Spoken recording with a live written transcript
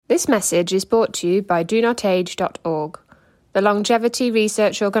This message is brought to you by DoNotAge.org, the longevity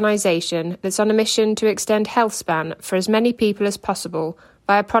research organisation that's on a mission to extend health span for as many people as possible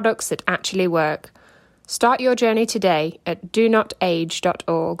via products that actually work. Start your journey today at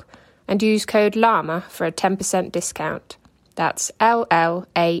DoNotAge.org and use code LLAMA for a 10% discount. That's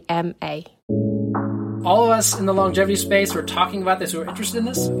LLAMA. All of us in the longevity space who are talking about this, who are interested in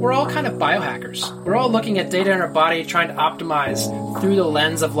this, we're all kind of biohackers. We're all looking at data in our body, trying to optimize through the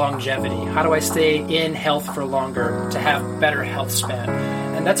lens of longevity. How do I stay in health for longer to have better health span?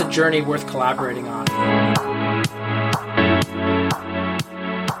 And that's a journey worth collaborating on.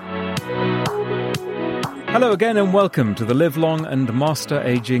 Hello again and welcome to the Live Long and Master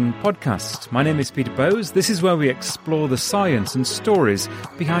Aging podcast. My name is Peter Bowes. This is where we explore the science and stories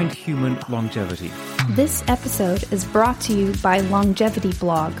behind human longevity. This episode is brought to you by Longevity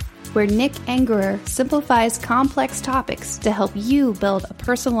Blog, where Nick Angerer simplifies complex topics to help you build a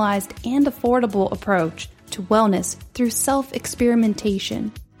personalized and affordable approach to wellness through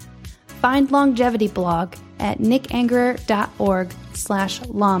self-experimentation. Find Longevity Blog at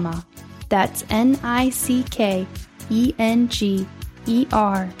nickangerer.org/llama. That's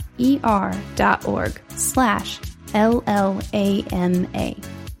NICKENGER.org/LLAMA,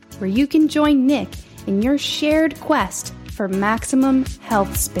 where you can join Nick in your shared quest for maximum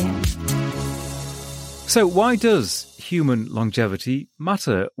health span. So why does human longevity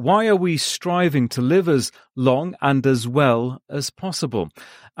matter? Why are we striving to live as long and as well as possible?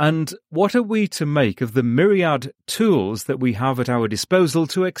 And what are we to make of the myriad tools that we have at our disposal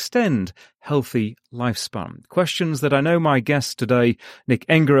to extend healthy lifespan? Questions that I know my guest today, Nick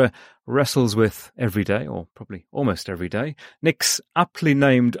Angerer, wrestles with every day, or probably almost every day. Nick's aptly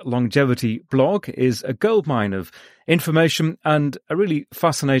named Longevity blog is a goldmine of information and a really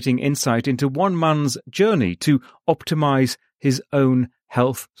fascinating insight into one man's journey to optimize his own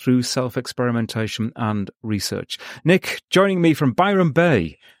health through self-experimentation and research. Nick, joining me from Byron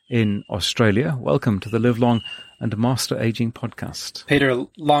Bay in Australia. Welcome to the Live Long and Master Aging podcast. Peter,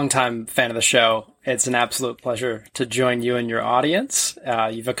 longtime fan of the show. It's an absolute pleasure to join you and your audience.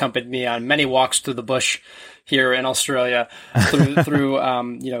 You've accompanied me on many walks through the bush here in Australia through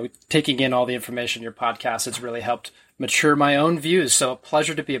taking in all the information in your podcast. It's really helped mature my own views, so a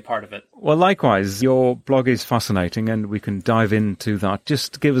pleasure to be a part of it. Well, likewise, your blog is fascinating and we can dive into that.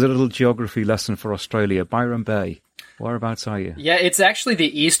 Just give us a little geography lesson for Australia. Byron Bay, whereabouts are you? Yeah, it's actually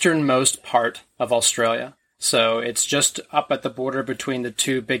the easternmost part of Australia. So it's just up at the border between the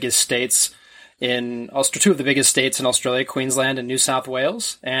two of the biggest states in Australia, Queensland and New South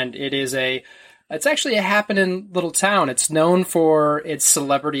Wales. And it's actually a happening little town. It's known for its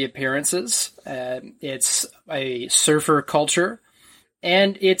celebrity appearances. It's a surfer culture.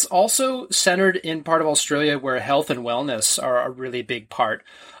 And it's also centered in part of Australia where health and wellness are a really big part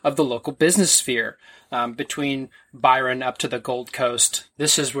of the local business sphere. Between Byron up to the Gold Coast,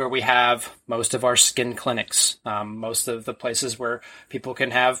 this is where we have most of our skin clinics, most of the places where people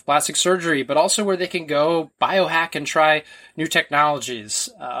can have plastic surgery, but also where they can go biohack and try new technologies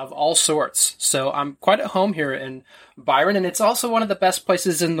of all sorts. So I'm quite at home here in Byron, and it's also one of the best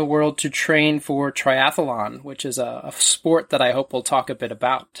places in the world to train for triathlon, which is a sport that I hope we'll talk a bit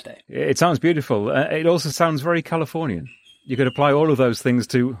about today. It sounds beautiful. It also sounds very Californian. You could apply all of those things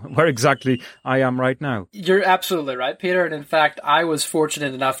to where exactly I am right now. You're absolutely right, Peter. And in fact, I was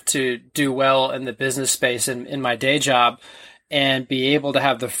fortunate enough to do well in the business space in my day job and be able to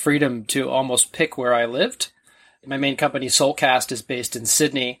have the freedom to almost pick where I lived. My main company, Soulcast, is based in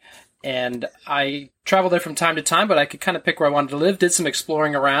Sydney. And I traveled there from time to time, but I could kind of pick where I wanted to live, did some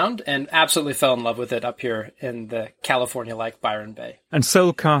exploring around, and absolutely fell in love with it up here in the California-like Byron Bay. And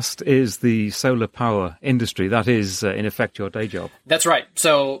Soulcast is the solar power industry. That is, in effect, your day job. That's right.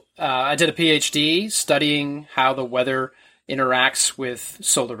 So I did a PhD studying how the weather interacts with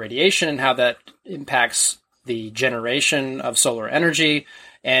solar radiation and how that impacts the generation of solar energy,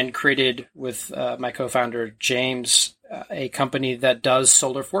 and created with my co-founder, James, a company that does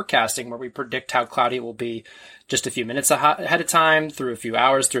solar forecasting where we predict how cloudy it will be just a few minutes ahead of time, through a few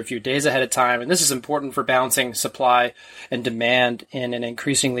hours, through a few days ahead of time. And this is important for balancing supply and demand in an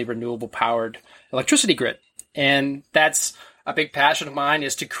increasingly renewable powered electricity grid. And that's a big passion of mine,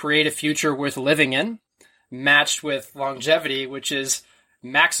 is to create a future worth living in, matched with longevity, which is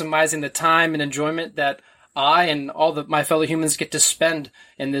maximizing the time and enjoyment that I and all my fellow humans get to spend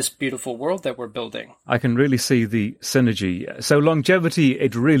in this beautiful world that we're building. I can really see the synergy. So longevity,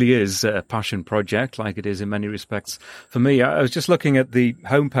 it really is a passion project, like it is in many respects for me. I was just looking at the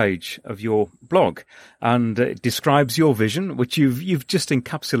homepage of your blog, and it describes your vision, which you've just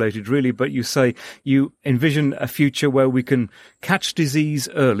encapsulated really, but you say you envision a future where we can catch disease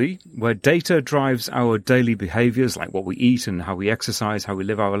early, where data drives our daily behaviors, like what we eat and how we exercise, how we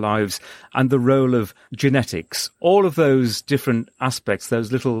live our lives, and the role of genetics. All of those different aspects,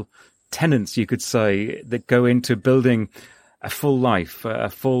 those little tenets, you could say, that go into building a full life, a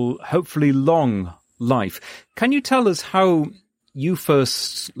full, hopefully long life. Can you tell us how you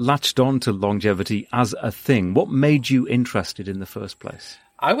first latched on to longevity as a thing? What made you interested in the first place?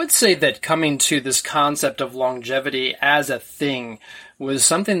 I would say that coming to this concept of longevity as a thing was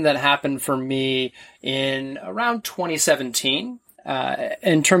something that happened for me in around 2017.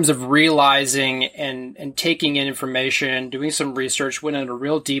 In terms of realizing and taking in information, doing some research, went in a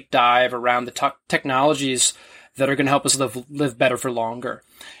real deep dive around the technologies that are going to help us live better for longer.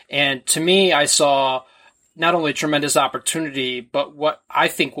 And to me, I saw not only tremendous opportunity, but what I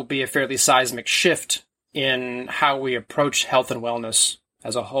think will be a fairly seismic shift in how we approach health and wellness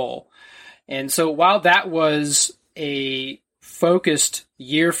as a whole. And so while that was a focused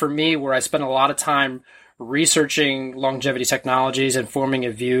year for me, where I spent a lot of time researching longevity technologies and forming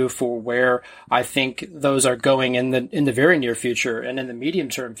a view for where I think those are going in the very near future and in the medium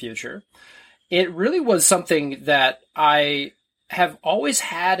term future, it really was something that I have always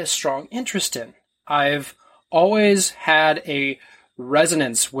had a strong interest in. I've always had a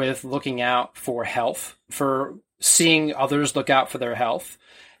resonance with looking out for health, for seeing others look out for their health.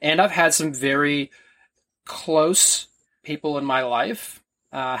 And I've had some very close people in my life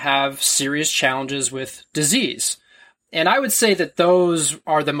have serious challenges with disease. And I would say that those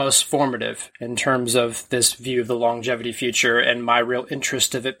are the most formative in terms of this view of the longevity future and my real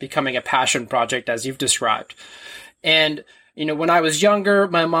interest of it becoming a passion project, as you've described. And, when I was younger,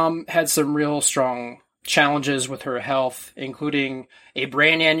 my mom had some real strong challenges with her health, including a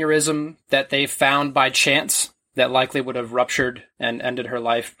brain aneurysm that they found by chance that likely would have ruptured and ended her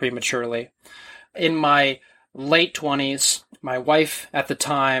life prematurely. In my late 20s, my wife at the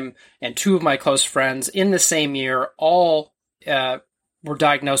time and two of my close friends in the same year all were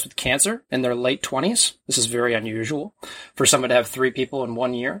diagnosed with cancer in their late 20s. This is very unusual for someone to have three people in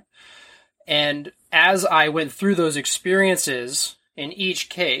 1 year. And as I went through those experiences, in each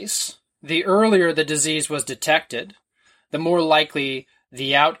case, the earlier the disease was detected, the more likely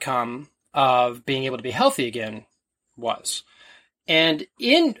the outcome of being able to be healthy again was. And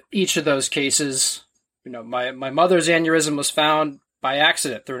in each of those cases, my mother's aneurysm was found by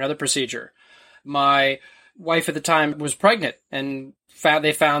accident through another procedure. My wife at the time was pregnant, and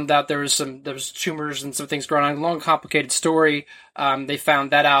they found out there was tumors and some things growing on. Long, complicated story. They found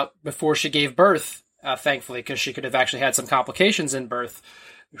that out before she gave birth, thankfully, because she could have actually had some complications in birth.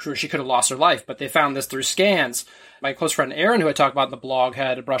 Sure, she could have lost her life, but they found this through scans. My close friend Aaron, who I talked about in the blog,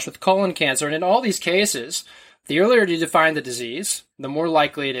 had a brush with colon cancer, and in all these cases, the earlier you define the disease, the more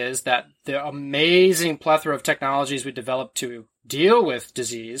likely it is that the amazing plethora of technologies we develop to deal with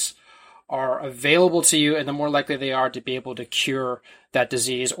disease are available to you, and the more likely they are to be able to cure that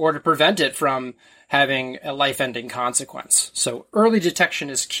disease or to prevent it from having a life-ending consequence. So early detection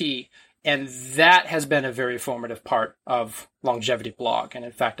is key, and that has been a very formative part of Longevity Blog. And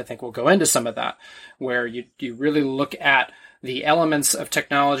in fact, I think we'll go into some of that, where you really look at the elements of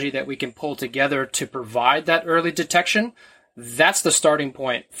technology that we can pull together to provide that early detection. That's the starting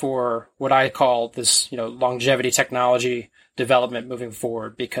point for what I call this, longevity technology development moving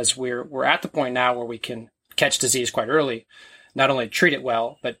forward, because we're at the point now where we can catch disease quite early, not only treat it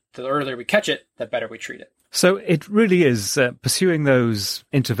well, but the earlier we catch it, the better we treat it. So it really is pursuing those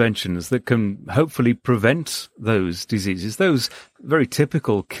interventions that can hopefully prevent those diseases, those very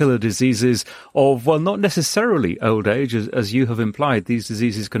typical killer diseases of, well, not necessarily old age, as you have implied. These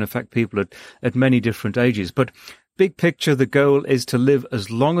diseases can affect people at many different ages. But big picture, the goal is to live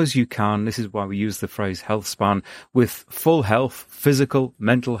as long as you can. This is why we use the phrase health span, with full health, physical,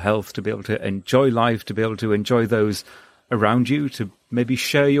 mental health, to be able to enjoy life, to be able to enjoy those around you, to maybe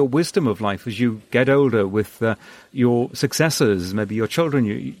share your wisdom of life as you get older with your successors, maybe your children,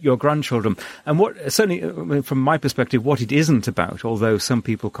 your grandchildren. And what certainly, from my perspective, what it isn't about, although some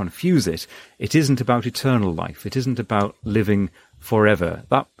people confuse it, it isn't about eternal life. It isn't about living forever.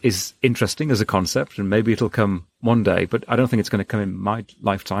 That is interesting as a concept, and maybe it'll come one day, but I don't think it's going to come in my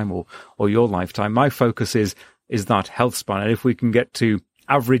lifetime or your lifetime. My focus is that health span. And if we can get to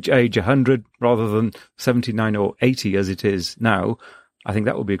average age 100 rather than 79 or 80 as it is now, I think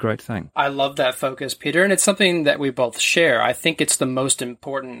that would be a great thing. I love that focus, Peter, and it's something that we both share. I think it's the most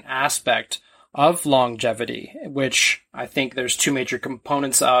important aspect of longevity, which I think there's two major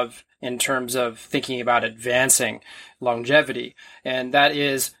components of in terms of thinking about advancing longevity. And that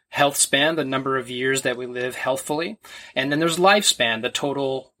is health span, the number of years that we live healthfully. And then there's lifespan, the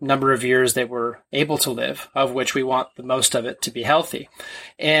total number of years that we're able to live, of which we want the most of it to be healthy.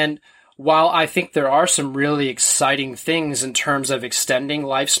 And while I think there are some really exciting things in terms of extending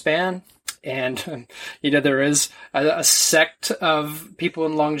lifespan, and, there is a sect of people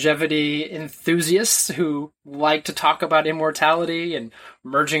in longevity enthusiasts who like to talk about immortality and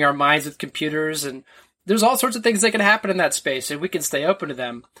merging our minds with computers. And there's all sorts of things that can happen in that space, and we can stay open to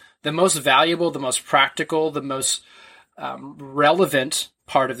them. The most valuable, the most practical, the most relevant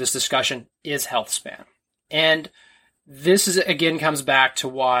part of this discussion is health span. And this again comes back to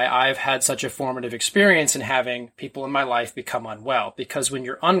why I've had such a formative experience in having people in my life become unwell. Because when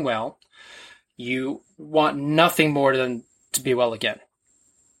you're unwell, you want nothing more than to be well again.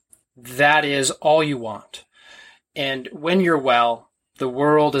 That is all you want. And when you're well, the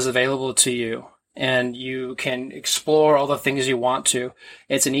world is available to you and you can explore all the things you want to.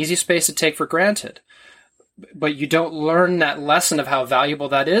 It's an easy space to take for granted. But you don't learn that lesson of how valuable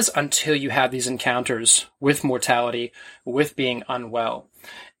that is until you have these encounters with mortality, with being unwell.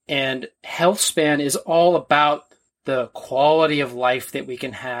 And health span is all about the quality of life that we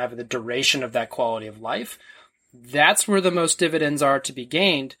can have, the duration of that quality of life. That's where the most dividends are to be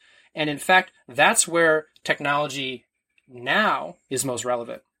gained. And in fact, that's where technology now is most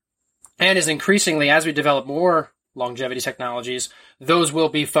relevant. And is increasingly, as we develop more longevity technologies, those will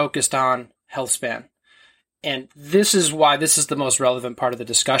be focused on health span. And this is why this is the most relevant part of the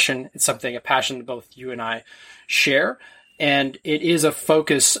discussion. It's something, a passion that both you and I share. And it is a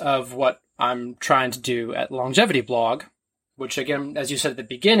focus of what I'm trying to do at Longevity Blog, which again, as you said at the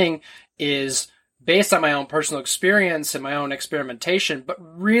beginning, is based on my own personal experience and my own experimentation, but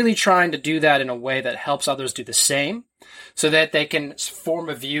really trying to do that in a way that helps others do the same so that they can form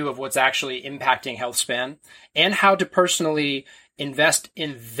a view of what's actually impacting health span and how to personally invest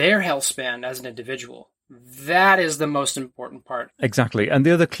in their health span as an individual. That is the most important part. Exactly. And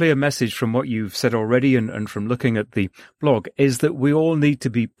the other clear message from what you've said already and from looking at the blog is that we all need to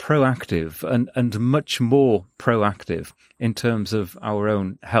be proactive and much more proactive in terms of our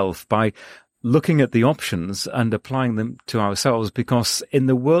own health by looking at the options and applying them to ourselves, because in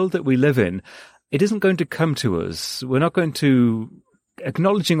the world that we live in, it isn't going to come to us. We're not going to,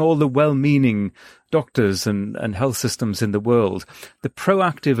 acknowledging all the well-meaning doctors and health systems in the world, the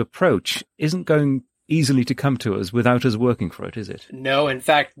proactive approach isn't going easily to come to us without us working for it, is it? No, in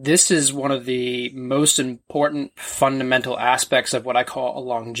fact, this is one of the most important fundamental aspects of what I call a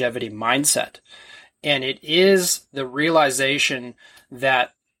longevity mindset. And it is the realization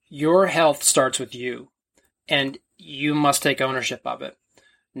that your health starts with you and you must take ownership of it.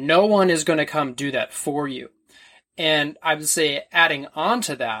 No one is going to come do that for you. And I would say adding on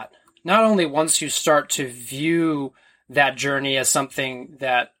to that, not only once you start to view that journey as something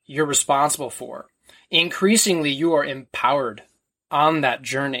that you're responsible for, increasingly you are empowered on that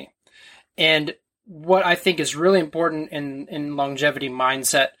journey. And what I think is really important in longevity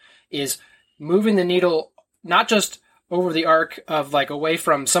mindset is moving the needle, not just over the arc of like away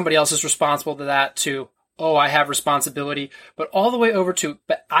from somebody else is responsible to that to, oh, I have responsibility, but all the way over to,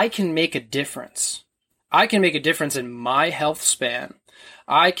 but I can make a difference. I can make a difference in my health span.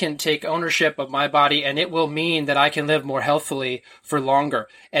 I can take ownership of my body, and it will mean that I can live more healthfully for longer,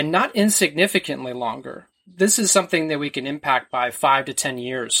 and not insignificantly longer. This is something that we can impact by 5 to 10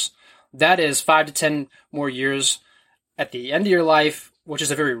 years. That is 5 to 10 more years at the end of your life, which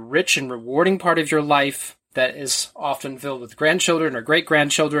is a very rich and rewarding part of your life that is often filled with grandchildren or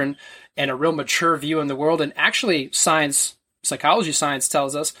great-grandchildren and a real mature view in the world. And actually, psychology science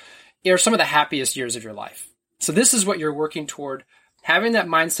tells us, are some of the happiest years of your life. So this is what you're working toward, having that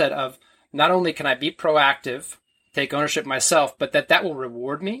mindset of not only can I be proactive, take ownership myself, but that will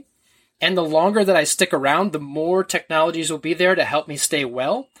reward me. And the longer that I stick around, the more technologies will be there to help me stay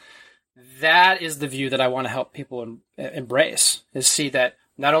well. That is the view that I want to help people embrace, is see that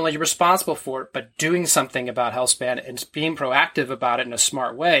not only you're responsible for it, but doing something about health span and being proactive about it in a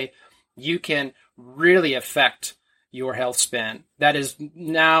smart way, you can really affect your health span. That is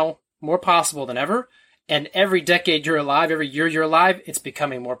now more possible than ever. And every decade you're alive, every year you're alive, it's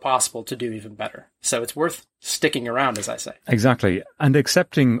becoming more possible to do even better. So it's worth sticking around, as I say. Exactly. And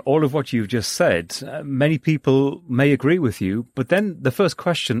accepting all of what you've just said, many people may agree with you, but then the first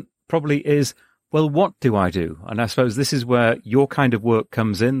question probably is, well, what do I do? And I suppose this is where your kind of work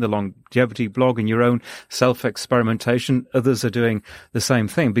comes in, the longevity blog and your own self-experimentation. Others are doing the same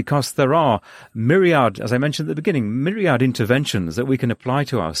thing because there are myriad, as I mentioned at the beginning, myriad interventions that we can apply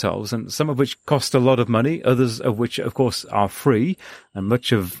to ourselves, and some of which cost a lot of money, others of which, of course, are free. And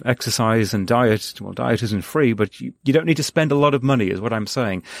much of exercise and diet, well, diet isn't free, but you don't need to spend a lot of money, is what I'm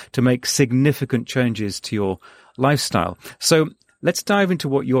saying, to make significant changes to your lifestyle. So let's dive into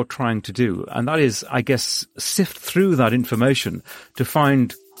what you're trying to do. And that is, I guess, sift through that information to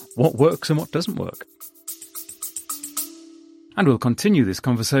find what works and what doesn't work. And we'll continue this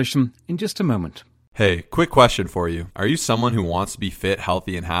conversation in just a moment. Hey, quick question for you. Are you someone who wants to be fit,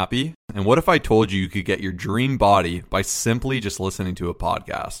 healthy, and happy? And what if I told you could get your dream body by simply just listening to a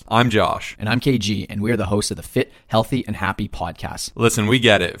podcast? I'm Josh. And I'm KG, and we are the hosts of the Fit, Healthy, and Happy podcast. Listen, we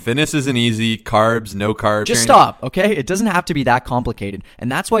get it. Fitness isn't easy. Carbs, no carbs. Just stop, okay? It doesn't have to be that complicated. And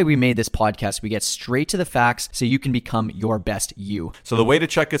that's why we made this podcast. We get straight to the facts so you can become your best you. So the way to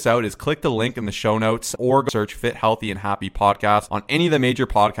check us out is click the link in the show notes or search Fit, Healthy, and Happy podcast on any of the major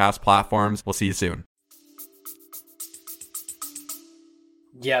podcast platforms. We'll see you soon.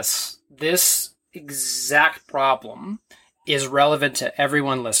 Yes, this exact problem is relevant to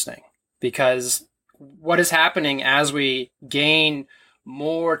everyone listening, because what is happening as we gain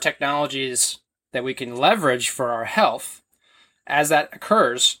more technologies that we can leverage for our health, as that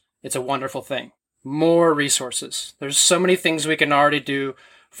occurs, it's a wonderful thing. More resources. There's so many things we can already do,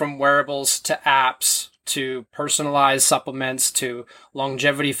 from wearables to apps to personalized supplements to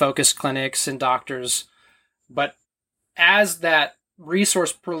longevity-focused clinics and doctors. But as that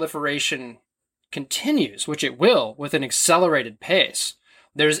resource proliferation continues, which it will with an accelerated pace,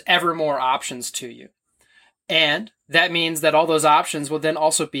 there's ever more options to you. And that means that all those options will then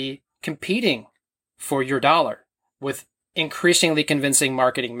also be competing for your dollar with increasingly convincing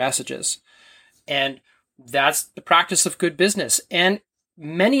marketing messages. And that's the practice of good business. And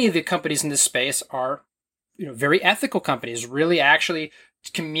many of the companies in this space are, very ethical companies, really actually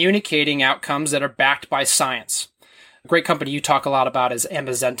communicating outcomes that are backed by science. A great company you talk a lot about is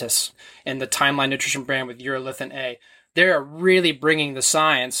Amazentis and the Timeline Nutrition brand with urolithin A. They're really bringing the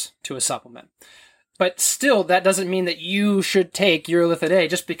science to a supplement. But still, that doesn't mean that you should take urolithin A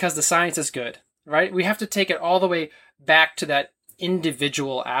just because the science is good, right? We have to take it all the way back to that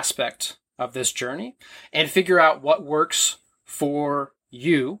individual aspect of this journey and figure out what works for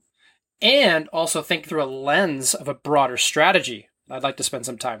you, and also think through a lens of a broader strategy. I'd like to spend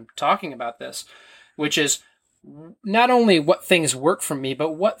some time talking about this, which is not only what things work for me,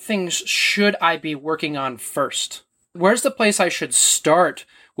 but what things should I be working on first? Where's the place I should start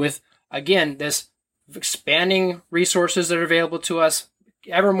with, again, this expanding resources that are available to us,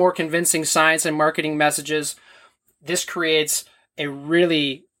 ever more convincing science and marketing messages? This creates a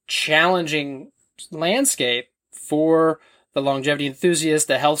really challenging landscape for the longevity enthusiast,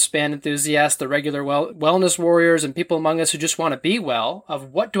 the health span enthusiast, the regular wellness warriors, and people among us who just want to be well,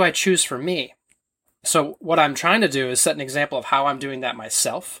 of what do I choose for me? So what I'm trying to do is set an example of how I'm doing that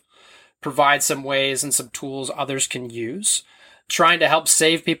myself, provide some ways and some tools others can use, trying to help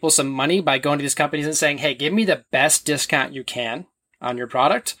save people some money by going to these companies and saying, hey, give me the best discount you can on your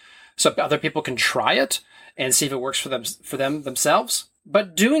product so other people can try it and see if it works for them themselves.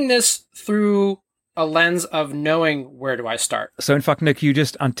 But doing this through a lens of knowing, where do I start? So in fact, Nick, you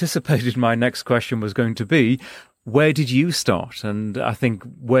just anticipated my next question was going to be, where did you start? And I think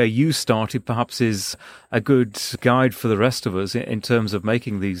where you started perhaps is a good guide for the rest of us in terms of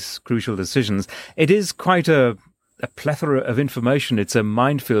making these crucial decisions. It is quite a plethora of information. It's a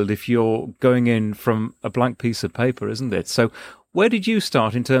minefield if you're going in from a blank piece of paper, isn't it? So where did you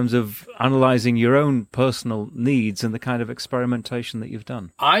start in terms of analysing your own personal needs and the kind of experimentation that you've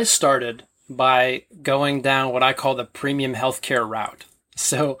done? I started by going down what I call the premium healthcare route.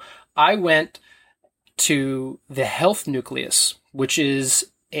 So I went to the Health Nucleus, which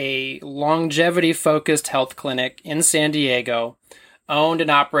is a longevity-focused health clinic in San Diego, owned and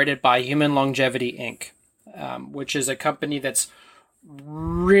operated by Human Longevity, Inc., which is a company that's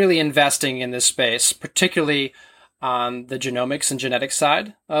really investing in this space, particularly on the genomics and genetic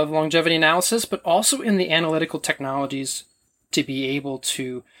side of longevity analysis, but also in the analytical technologies to be able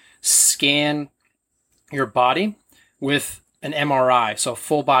to scan your body with an MRI, so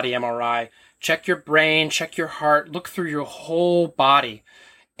full body MRI, check your brain, check your heart, look through your whole body,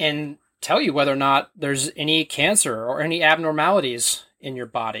 and tell you whether or not there's any cancer or any abnormalities in your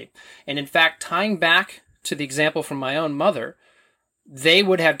body. And in fact, tying back to the example from my own mother, they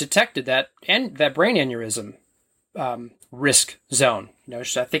would have detected that brain aneurysm risk zone. I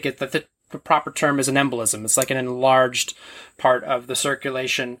think that the proper term is an embolism. It's like an enlarged part of the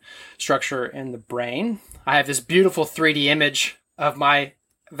circulation structure in the brain. I have this beautiful 3D image of my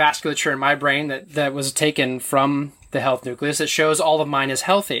vasculature in my brain that was taken from the health nucleus that shows all of mine is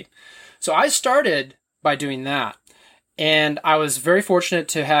healthy. So I started by doing that. And I was very fortunate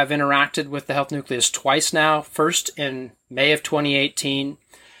to have interacted with the health nucleus twice now. First in May of 2018,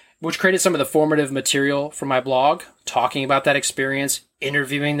 which created some of the formative material for my blog, talking about that experience,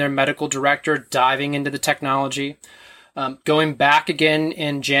 interviewing their medical director, diving into the technology. Going back again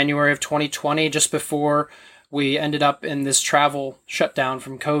in January of 2020, just before we ended up in this travel shutdown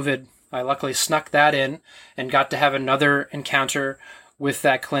from COVID. I luckily snuck that in and got to have another encounter with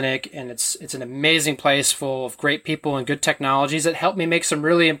that clinic. And it's an amazing place full of great people and good technologies that helped me make some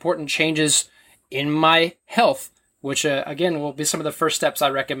really important changes in my health, which again will be some of the first steps I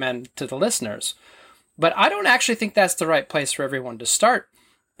recommend to the listeners. But I don't actually think that's the right place for everyone to start,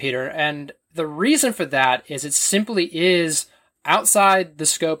 Peter. And the reason for that is it simply is outside the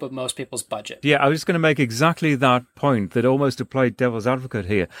scope of most people's budget. Yeah, I was just going to make exactly that point, that almost to play devil's advocate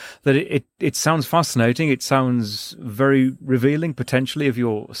here, that it sounds fascinating, it sounds very revealing potentially of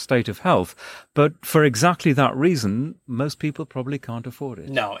your state of health, but for exactly that reason, most people probably can't afford it.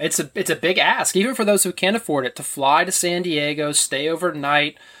 No, it's a big ask, even for those who can afford it, to fly to San Diego, stay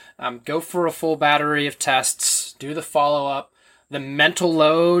overnight, go for a full battery of tests, do the follow-up. The mental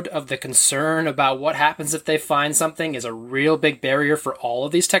load of the concern about what happens if they find something is a real big barrier for all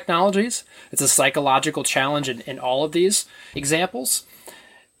of these technologies. It's a psychological challenge in all of these examples.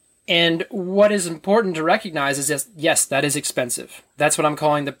 And what is important to recognize is that, yes, that is expensive. That's what I'm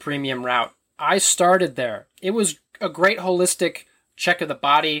calling the premium route. I started there. It was a great holistic check of the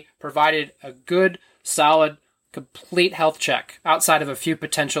body, provided a good, solid, complete health check outside of a few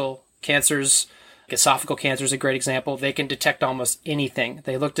potential cancers. Esophageal cancer is a great example. They can detect almost anything.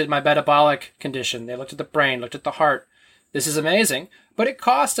 They looked at my metabolic condition. They looked at the brain, looked at the heart. This is amazing. But it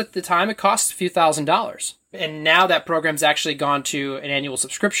cost, at the time, a few $1,000s. And now that program's actually gone to an annual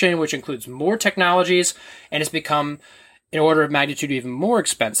subscription, which includes more technologies, and it's become an order of magnitude even more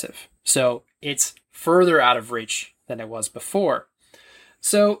expensive. So it's further out of reach than it was before.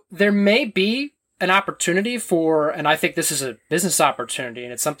 So there may be an opportunity for, and I think this is a business opportunity,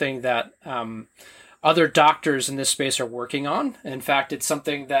 and it's something that other doctors in this space are working on. In fact, it's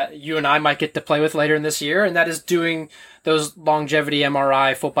something that you and I might get to play with later in this year, and that is doing those longevity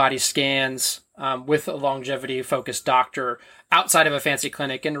MRI full body scans with a longevity focused doctor outside of a fancy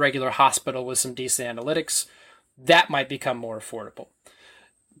clinic in a regular hospital with some decent analytics. That might become more affordable.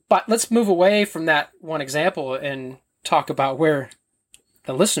 But let's move away from that one example and talk about where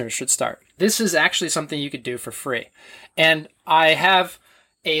the listeners should start. This is actually something you could do for free. And I have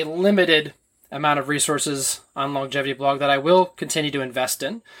a limited amount of resources on Longevity Blog that I will continue to invest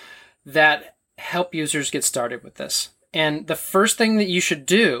in that help users get started with this. And the first thing that you should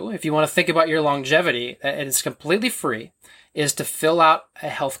do if you want to think about your longevity, and it's completely free, is to fill out a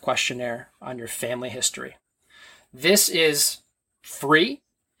health questionnaire on your family history. This is free.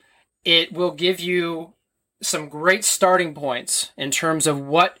 It will give you some great starting points in terms of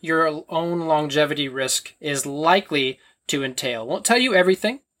what your own longevity risk is likely to entail. It won't tell you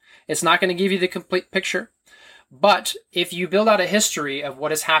everything. It's not going to give you the complete picture. But if you build out a history of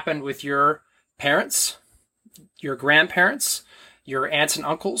what has happened with your parents, your grandparents, your aunts and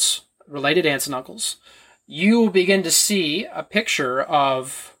uncles, related aunts and uncles, you will begin to see a picture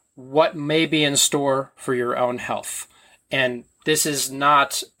of what may be in store for your own health. And this is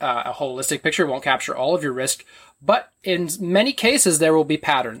not a holistic picture. It won't capture all of your risk, but in many cases, there will be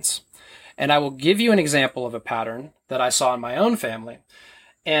patterns. And I will give you an example of a pattern that I saw in my own family.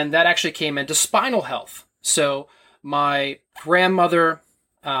 And that actually came into spinal health. So my grandmother,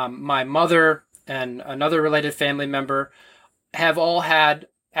 my mother, and another related family member have all had,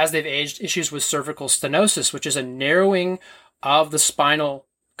 as they've aged, issues with cervical stenosis, which is a narrowing of the spinal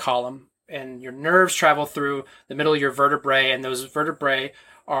column. And your nerves travel through the middle of your vertebrae, and those vertebrae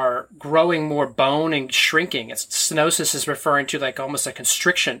are growing more bone and shrinking. Stenosis is referring to like almost a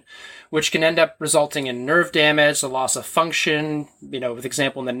constriction, which can end up resulting in nerve damage, a loss of function. With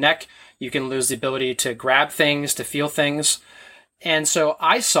example in the neck, you can lose the ability to grab things, to feel things. And so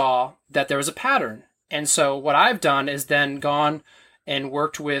I saw that there was a pattern. And so what I've done is then gone and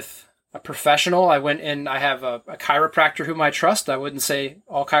worked with a professional. I went in, I have a chiropractor whom I trust. I wouldn't say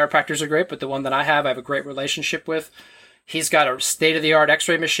all chiropractors are great, but the one that I have a great relationship with. He's got a state-of-the-art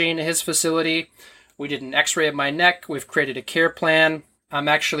x-ray machine in his facility. We did an x-ray of my neck. We've created a care plan. I'm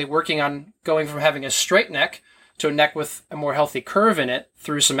actually working on going from having a straight neck to a neck with a more healthy curve in it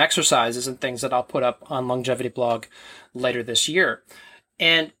through some exercises and things that I'll put up on Longevity Blog later this year.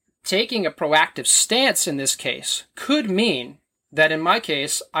 And taking a proactive stance in this case could mean that in my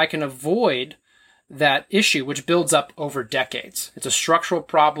case, I can avoid that issue, which builds up over decades. It's a structural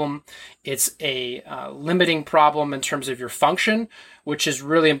problem. It's a limiting problem in terms of your function, which is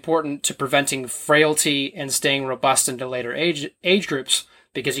really important to preventing frailty and staying robust into later age groups,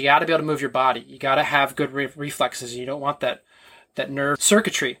 because you got to be able to move your body. You got to have good reflexes. You don't want that nerve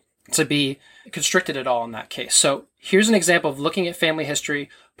circuitry to be constricted at all in that case. So here's an example of looking at family history,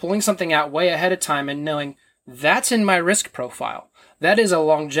 pulling something out way ahead of time and knowing that's in my risk profile. That is a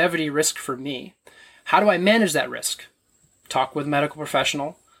longevity risk for me. How do I manage that risk? Talk with a medical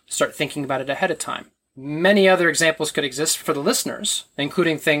professional, start thinking about it ahead of time. Many other examples could exist for the listeners,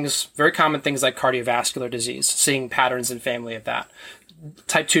 including very common things like cardiovascular disease, seeing patterns in family of that.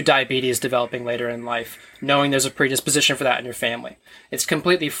 Type 2 diabetes developing later in life, knowing there's a predisposition for that in your family. It's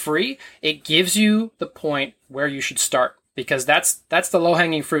completely free. It gives you the point where you should start, because that's the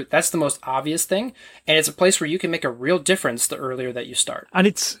low-hanging fruit. That's the most obvious thing, and it's a place where you can make a real difference the earlier that you start. And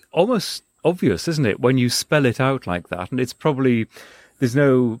it's almost obvious, isn't it, when you spell it out like that? And it's probably, there's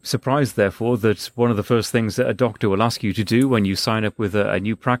no surprise, therefore, that one of the first things that a doctor will ask you to do when you sign up with a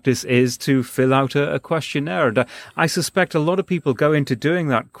new practice is to fill out a questionnaire. And I suspect a lot of people go into doing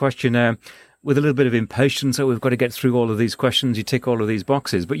that questionnaire with a little bit of impatience. So we've got to get through all of these questions. You tick all of these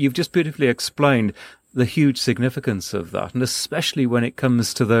boxes. But you've just beautifully explained the huge significance of that. And especially when it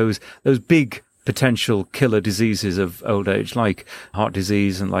comes to those big potential killer diseases of old age, like heart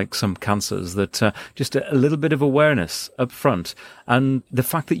disease and like some cancers, that just a little bit of awareness up front. And the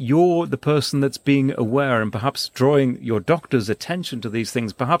fact that you're the person that's being aware and perhaps drawing your doctor's attention to these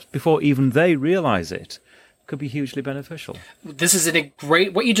things, perhaps before even they realize it, could be hugely beneficial. This is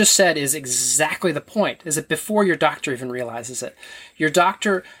what you just said is exactly the point, is that before your doctor even realizes it. Your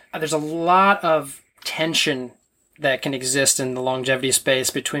doctor, there's a lot of tension that can exist in the longevity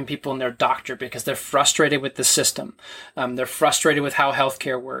space between people and their doctor because they're frustrated with the system. They're frustrated with how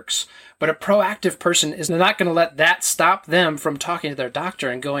healthcare works. But a proactive person is not going to let that stop them from talking to their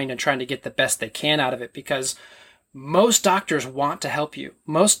doctor and going and trying to get the best they can out of it, because most doctors want to help you.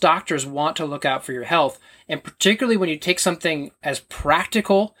 Most doctors want to look out for your health. And particularly when you take something as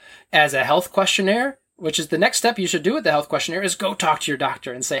practical as a health questionnaire, which is the next step you should do with the health questionnaire, is go talk to your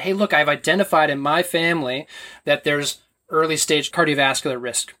doctor and say, hey, look, I've identified in my family that there's early stage cardiovascular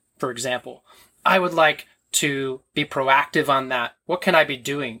risk, for example. I would like to be proactive on that. What can I be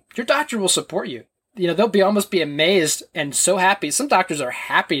doing? Your doctor will support you. They'll almost be amazed and so happy. Some doctors are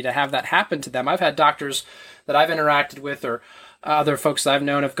happy to have that happen to them. I've had doctors that I've interacted with, or other folks that I've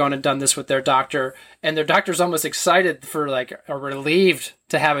known, have gone and done this with their doctor, and their doctor's almost excited or relieved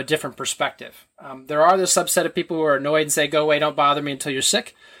to have a different perspective. There are this subset of people who are annoyed and say, go away, don't bother me until you're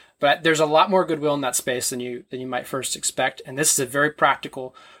sick. But there's a lot more goodwill in that space than you might first expect. And this is a very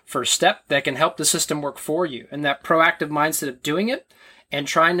practical first step that can help the system work for you. And that proactive mindset of doing it and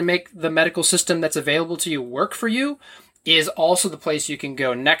trying to make the medical system that's available to you work for you is also the place you can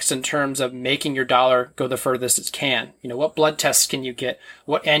go next in terms of making your dollar go the furthest it can. What blood tests can you get?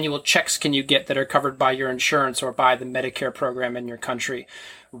 What annual checks can you get that are covered by your insurance or by the Medicare program in your country?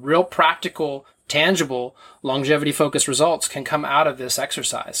 Real practical, tangible, longevity-focused results can come out of this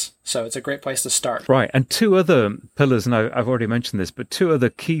exercise. So it's a great place to start. Right. And two other pillars, and I've already mentioned this, but two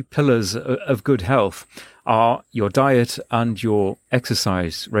other key pillars of good health are your diet and your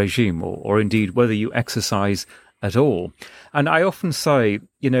exercise regime, or indeed whether you exercise at all. And I often say,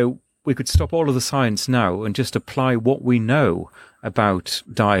 we could stop all of the science now and just apply what we know about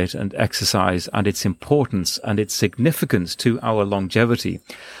diet and exercise and its importance and its significance to our longevity.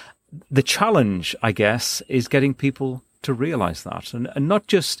 The challenge, I guess, is getting people to realize that and not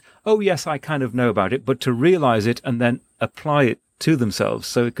just, oh, yes, I kind of know about it, but to realize it and then apply it to themselves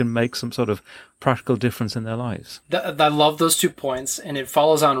so it can make some sort of practical difference in their lives. I love those 2 points, and it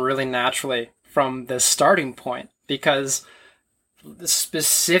follows on really naturally from the starting point, because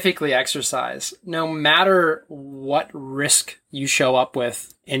specifically exercise, no matter what risk you show up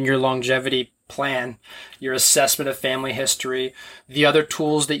with in your longevity plan, your assessment of family history, the other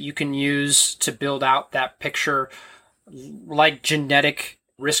tools that you can use to build out that picture, like genetic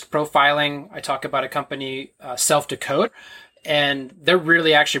risk profiling. I talk about a company, Self-Decode, and they're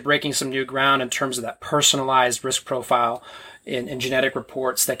really actually breaking some new ground in terms of that personalized risk profile in genetic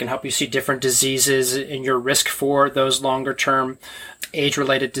reports that can help you see different diseases in your risk for those longer term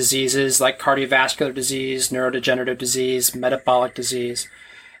age-related diseases like cardiovascular disease, neurodegenerative disease, metabolic disease.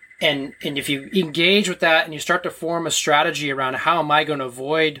 And if you engage with that and you start to form a strategy around how am I going to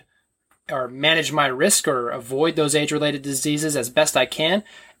avoid or manage my risk or avoid those age-related diseases as best I can,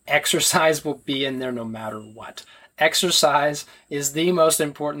 exercise will be in there no matter what. exercise is the most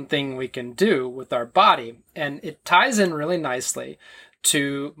important thing we can do with our body. And it ties in really nicely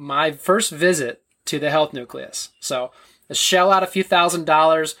to my first visit to the health nucleus. So I shell out a few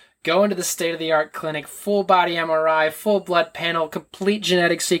 $1,000s, go into the state-of-the-art clinic, full body MRI, full blood panel, complete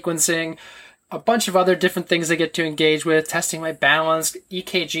genetic sequencing, a bunch of other different things I get to engage with, testing my balance,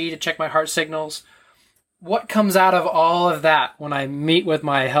 EKG to check my heart signals. What comes out of all of that when I meet with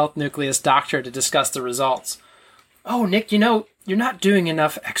my health nucleus doctor to discuss the results? Oh, Nick, you're not doing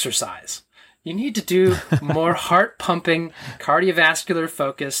enough exercise. You need to do more heart-pumping,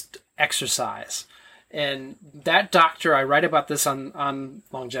 cardiovascular-focused exercise. And that doctor, I write about this on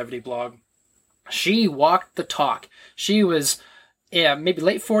Longevity Blog, she walked the talk. She was maybe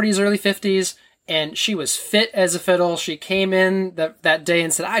late 40s, early 50s, and she was fit as a fiddle. She came in that day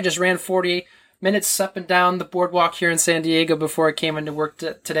and said, I just ran 40 minutes up and down the boardwalk here in San Diego before I came into work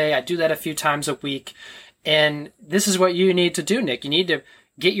today. I do that a few times a week. And this is what you need to do, Nick. You need to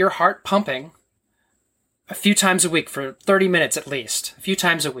get your heart pumping a few times a week for 30 minutes at least, a few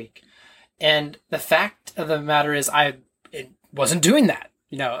times a week. And the fact of the matter is I wasn't doing that.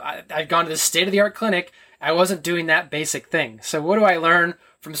 I'd gone to this state-of-the-art clinic. I wasn't doing that basic thing. So what do I learn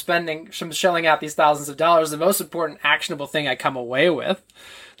from shelling out these thousands of dollars? The most important actionable thing I come away with,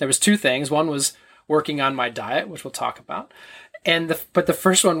 there was two things. One was working on my diet, which we'll talk about. But the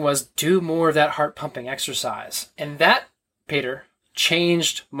first one was do more of that heart pumping exercise. And that, Peter,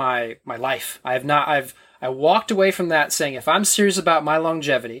 changed my life. I walked away from that saying, if I'm serious about my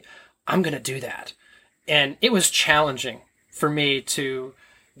longevity, I'm going to do that. And it was challenging for me to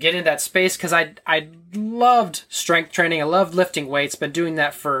get in that space because I loved strength training. I loved lifting weights. Been doing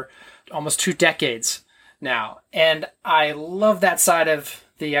that for almost 2 decades now. And I love that side of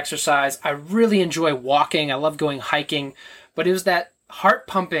the exercise. I really enjoy walking. I love going hiking. But it was that heart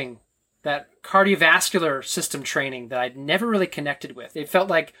pumping, that cardiovascular system training that I'd never really connected with. It felt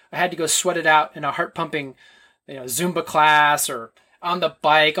like I had to go sweat it out in a heart pumping, Zumba class or on the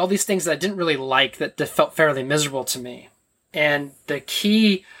bike, all these things that I didn't really like that felt fairly miserable to me. And the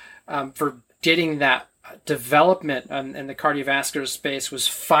key for getting that development in the cardiovascular space was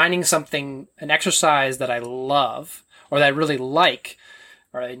finding an exercise that I love or that I really like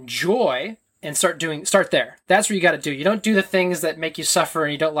or I enjoy and start there. That's what you got to do. You don't do the things that make you suffer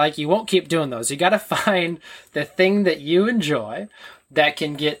and you don't like. You won't keep doing those. You got to find the thing that you enjoy that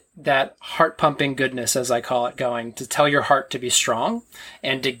can get that heart pumping goodness, as I call it, going, to tell your heart to be strong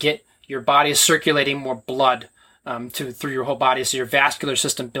and to get your body circulating more blood through your whole body so your vascular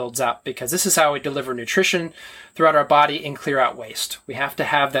system builds up, because this is how we deliver nutrition throughout our body and clear out waste. We have to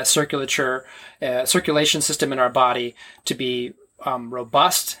have that circulation system in our body to be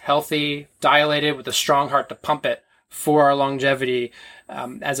robust, healthy, dilated, with a strong heart to pump it for our longevity.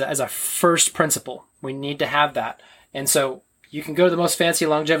 As a first principle, we need to have that. And so you can go to the most fancy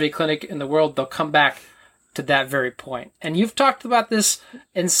longevity clinic in the world, they'll come back to that very point. And you've talked about this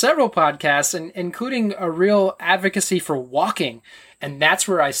in several podcasts, including a real advocacy for walking. And that's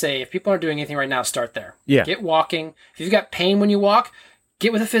where I say, if people aren't doing anything right now, start there. Yeah. Get walking. If you've got pain when you walk,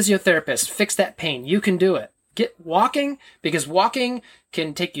 get with a physiotherapist. Fix that pain. You can do it. Get walking, because walking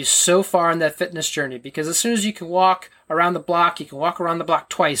can take you so far on that fitness journey. Because as soon as you can walk around the block, you can walk around the block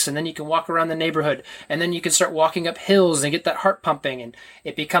twice, and then you can walk around the neighborhood, and then you can start walking up hills and get that heart pumping, and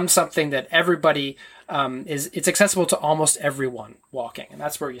it becomes something that everybody it's accessible to almost everyone walking, and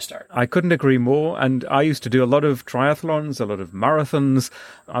that's where you start. I couldn't agree more. And I used to do a lot of triathlons, a lot of marathons.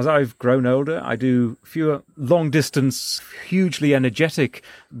 As I've grown older, I do fewer long distance, hugely energetic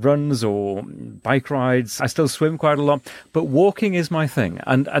runs or bike rides. I still swim quite a lot, but walking is my thing.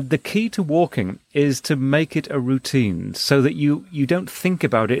 And the key to walking is to make it a routine so that you don't think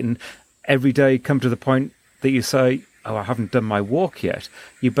about it and every day come to the point that you say, oh, I haven't done my walk yet.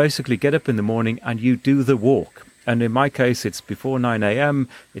 You basically get up in the morning and you do the walk. And in my case, it's before 9 a.m.,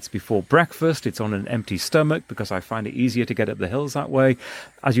 it's before breakfast, it's on an empty stomach because I find it easier to get up the hills that way.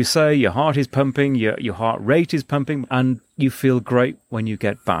 As you say, your heart is pumping, your heart rate is pumping, and you feel great when you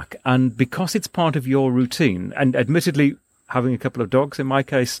get back. And because it's part of your routine, and admittedly, having a couple of dogs, in my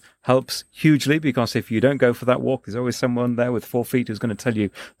case, helps hugely, because if you don't go for that walk, there's always someone there with 4 feet who's going to tell you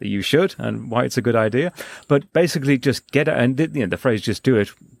that you should and why it's a good idea. But basically, just get it. And the phrase "just do it"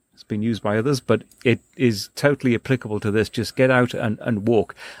 has been used by others, but it is totally applicable to this. Just get out and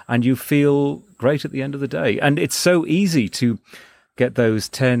walk, and you feel great at the end of the day. And it's so easy to get those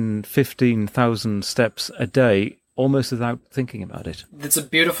 10, 15,000 steps a day almost without thinking about it. It's a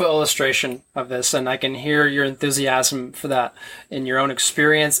beautiful illustration of this, and I can hear your enthusiasm for that in your own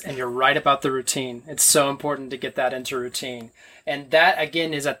experience, and you're right about the routine. It's so important to get that into routine. And that,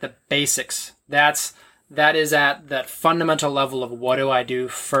 again, is at the basics. That's that is at that fundamental level of what do I do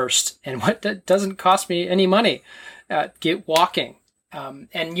first, and what doesn't cost me any money. Get walking.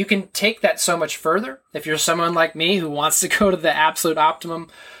 And you can take that so much further. If you're someone like me who wants to go to the absolute optimum,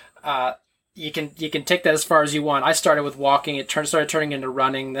 you can take that as far as you want. I started with walking. It started turning into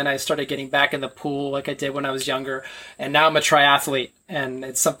running. Then I started getting back in the pool like I did when I was younger. And now I'm a triathlete. And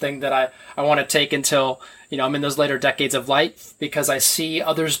it's something that I want to take until, I'm in those later decades of life, because I see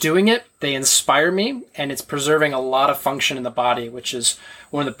others doing it. They inspire me, and it's preserving a lot of function in the body, which is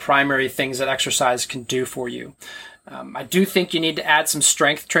one of the primary things that exercise can do for you. I do think you need to add some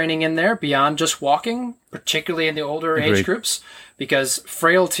strength training in there beyond just walking, particularly in the older age groups, because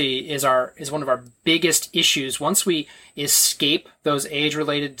frailty is one of our biggest issues. Once we escape those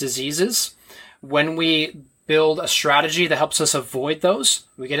age-related diseases, when we build a strategy that helps us avoid those,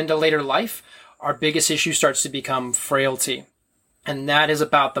 we get into later life, our biggest issue starts to become frailty. And that is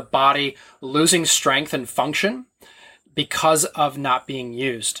about the body losing strength and function because of not being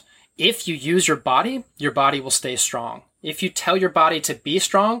used. If you use your body will stay strong. If you tell your body to be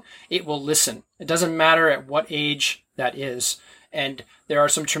strong, it will listen. It doesn't matter at what age that is. And there are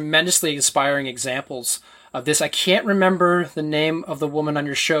some tremendously inspiring examples of this. I can't remember the name of the woman on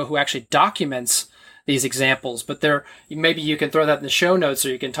your show who actually documents these examples, but maybe you can throw that in the show notes, or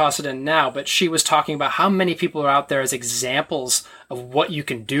you can toss it in now. But she was talking about how many people are out there as examples of what you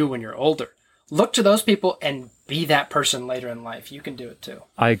can do when you're older. Look to those people and be that person later in life. You can do it too.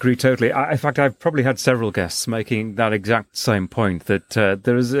 I agree totally. In fact, I've probably had several guests making that exact same point, that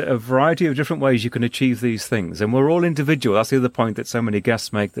there is a variety of different ways you can achieve these things. And we're all individual. That's the other point that so many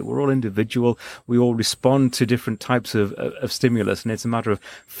guests make, that we're all individual. We all respond to different types of stimulus, and it's a matter of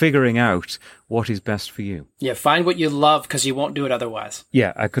figuring out what is best for you. Yeah, find what you love, because you won't do it otherwise.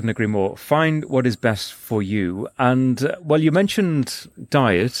 Yeah, I couldn't agree more. Find what is best for you. And, well, you mentioned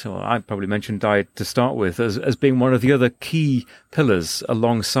diet, or I probably mentioned diet to start with, as being one of the other key pillars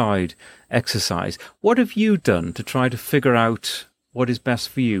alongside exercise. What have you done to try to figure out what is best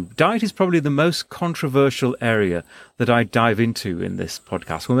for you? Diet is probably the most controversial area that I dive into in this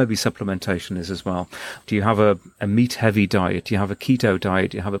podcast. Well, maybe supplementation is as well. Do you have a meat-heavy diet? Do you have a keto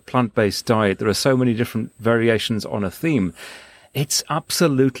diet? Do you have a plant-based diet? There are so many different variations on a theme. It's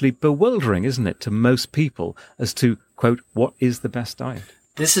absolutely bewildering, isn't it, to most people as to, quote, what is the best diet?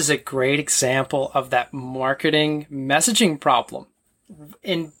 This is a great example of that marketing messaging problem,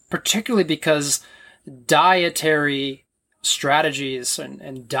 and particularly because dietary strategies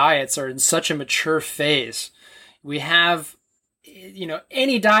and diets are in such a mature phase. We have,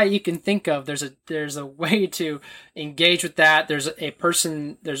 any diet you can think of, there's a way to engage with that. There's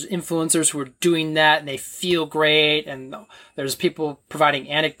influencers who are doing that and they feel great. And there's people providing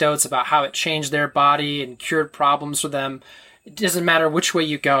anecdotes about how it changed their body and cured problems for them. It doesn't matter which way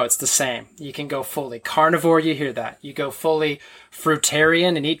you go, it's the same. You can go fully carnivore, you hear that. You go fully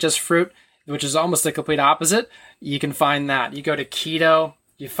fruitarian and eat just fruit, which is almost the complete opposite. You can find that. You go to keto,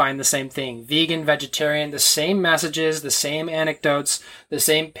 you find the same thing. Vegan, vegetarian, the same messages, the same anecdotes, the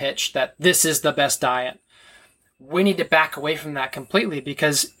same pitch that this is the best diet. We need to back away from that completely,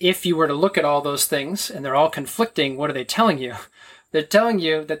 because if you were to look at all those things and they're all conflicting, what are they telling you? They're telling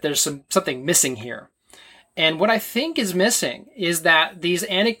you that there's something missing here. And what I think is missing is that these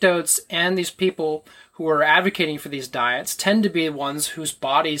anecdotes and these people who are advocating for these diets tend to be ones whose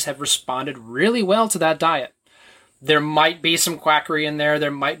bodies have responded really well to that diet. There might be some quackery in there.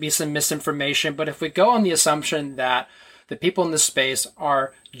 There might be some misinformation. But if we go on the assumption that the people in this space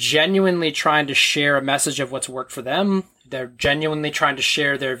are genuinely trying to share a message of what's worked for them, they're genuinely trying to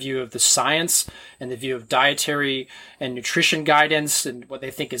share their view of the science and the view of dietary and nutrition guidance and what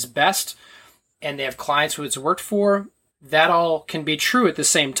they think is best, and they have clients who it's worked for, that all can be true at the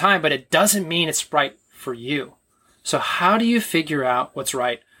same time, but it doesn't mean it's right for you. So how do you figure out what's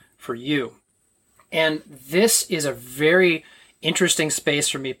right for you? And this is a very interesting space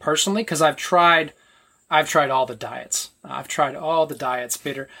for me personally, because I've tried all the diets. I've tried all the diets,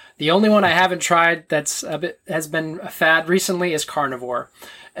 Peter. The only one I haven't tried has been a fad recently is carnivore.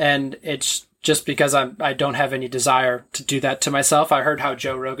 And it's just because I don't have any desire to do that to myself. I heard how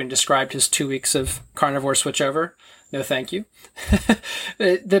Joe Rogan described his 2 weeks of carnivore switchover. No, thank you.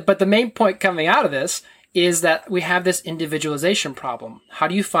 But the main point coming out of this is that we have this individualization problem. How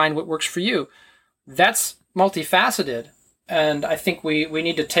do you find what works for you? That's multifaceted. And I think we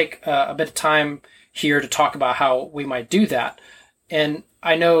need to take a bit of time here to talk about how we might do that. And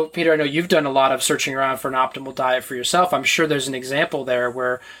I know, Peter, you've done a lot of searching around for an optimal diet for yourself. I'm sure there's an example there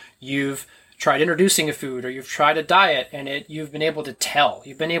where you've tried introducing a food, or you've tried a diet, and you've been able to tell.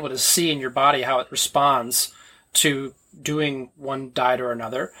 You've been able to see in your body how it responds to doing one diet or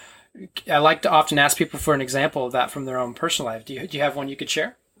another. I like to often ask people for an example of that from their own personal life. Do you have one you could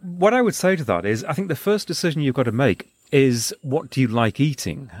share? What I would say to that is, I think the first decision you've got to make is, what do you like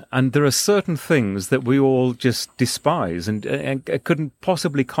eating? And there are certain things that we all just despise and couldn't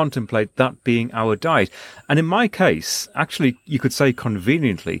possibly contemplate that being our diet. And in my case, actually, you could say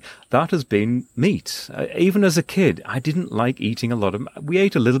conveniently, that has been meat. Even as a kid, I didn't like eating a lot of. We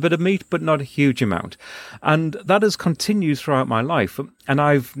ate a little bit of meat, but not a huge amount. And that has continued throughout my life. And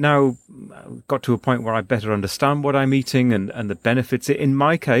I've now got to a point where I better understand what I'm eating and the benefits, in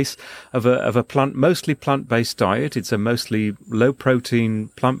my case, of a mostly plant-based diet. It's a mostly low-protein,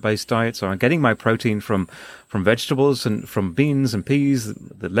 plant-based diet. So I'm getting my protein from vegetables and from beans and peas,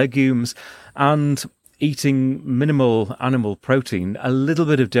 the legumes, and eating minimal animal protein. A little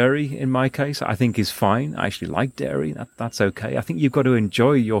bit of dairy, in my case, I think is fine. I actually like dairy. That's okay. I think you've got to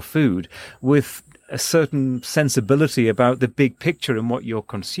enjoy your food with a certain sensibility about the big picture and what you're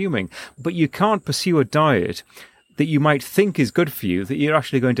consuming. But you can't pursue a diet that you might think is good for you that you're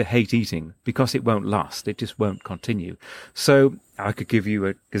actually going to hate eating, because it won't last. It just won't continue. So I could give you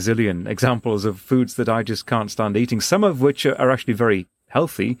a gazillion examples of foods that I just can't stand eating, some of which are actually very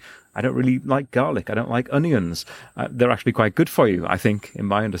healthy. I don't really like garlic. I don't like onions. They're actually quite good for you, I think, in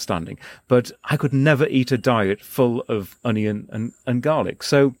my understanding. But I could never eat a diet full of onion and garlic.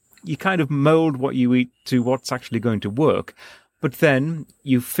 So you kind of mold what you eat to what's actually going to work. But then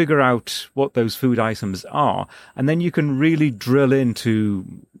you figure out what those food items are, and then you can really drill into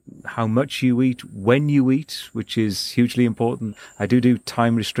how much you eat, when you eat, which is hugely important. I do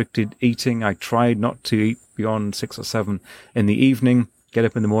time-restricted eating. I try not to eat beyond 6 or 7 in the evening, get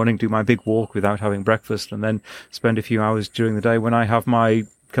up in the morning, do my big walk without having breakfast, and then spend a few hours during the day when I have my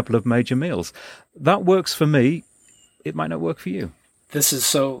couple of major meals. That works for me. It might not work for you. This is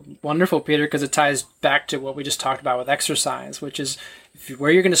so wonderful, Peter, because it ties back to what we just talked about with exercise, which is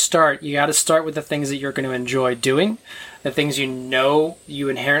where you're going to start. You got to start with the things that you're going to enjoy doing, the things you know you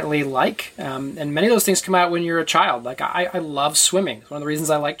inherently like. And many of those things come out when you're a child. Like I love swimming. It's one of the reasons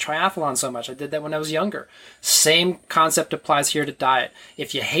I like triathlon so much. I did that when I was younger. Same concept applies here to diet.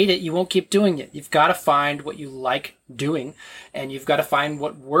 If you hate it, you won't keep doing it. You've got to find what you like doing, and you've got to find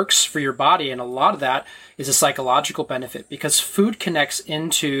what works for your body. And a lot of that is a psychological benefit, because food connects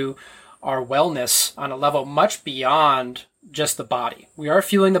into our wellness on a level much beyond just the body. We are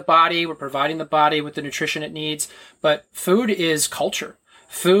fueling the body. We're providing the body with the nutrition it needs, but food is culture.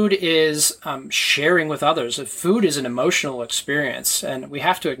 Food is sharing with others. Food is an emotional experience, and we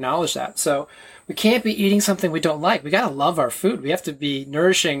have to acknowledge that. So we can't be eating something we don't like. We got to love our food. We have to be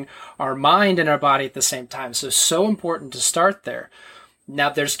nourishing our mind and our body at the same time. So it's so important to start there. Now,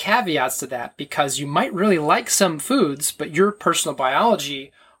 there's caveats to that, because you might really like some foods, but your personal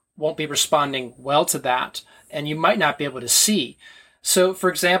biology won't be responding well to that, and you might not be able to see. So, for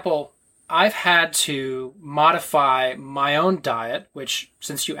example, I've had to modify my own diet, which,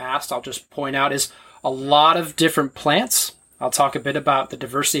 since you asked, I'll just point out is a lot of different plants. I'll talk a bit about the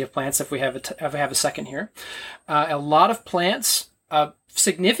diversity of plants if we have a second here. A lot of plants, a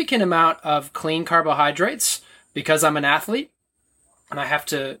significant amount of clean carbohydrates, because I'm an athlete and I have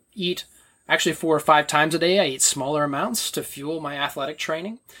to eat actually 4 or 5 times a day. I eat smaller amounts to fuel my athletic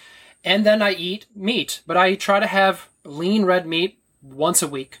training. And then I eat meat, but I try to have lean red meat once a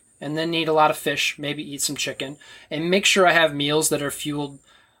week, and then eat a lot of fish, maybe eat some chicken, and make sure I have meals that are fueled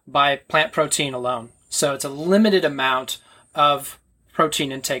by plant protein alone. So it's a limited amount of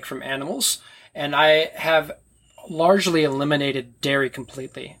protein intake from animals, and I have largely eliminated dairy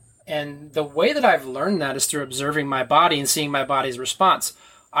completely. And the way that I've learned that is through observing my body and seeing my body's response.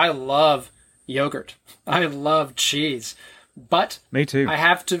 I love yogurt. I love cheese. But me too. I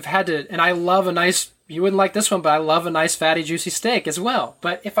have to have had to, and I love a nice, you wouldn't like this one, but I love a nice fatty, juicy steak as well.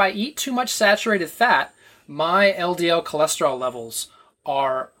 But if I eat too much saturated fat, my LDL cholesterol levels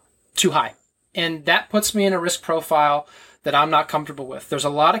are too high. And that puts me in a risk profile that I'm not comfortable with. There's a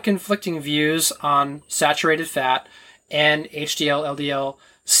lot of conflicting views on saturated fat and HDL,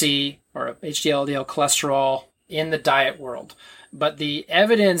 LDL-C, or HDL, LDL cholesterol in the diet world. But the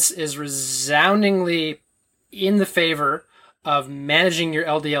evidence is resoundingly in the favor of managing your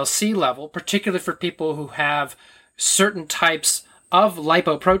LDL-C level, particularly for people who have certain types of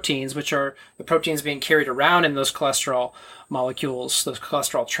lipoproteins, which are the proteins being carried around in those cholesterol molecules, those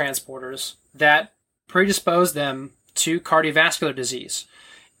cholesterol transporters, that predispose them to cardiovascular disease.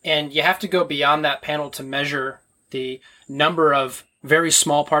 And you have to go beyond that panel to measure the number of very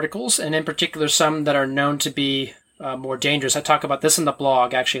small particles, and in particular some that are known to be more dangerous. I talk about this in the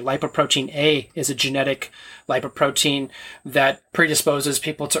blog, actually. Lipoprotein A is a genetic lipoprotein that predisposes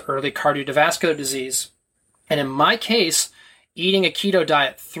people to early cardiovascular disease. And in my case, eating a keto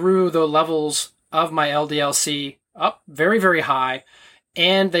diet threw the levels of my LDL-C up very, very high.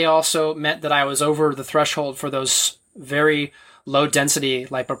 And they also meant that I was over the threshold for those very low density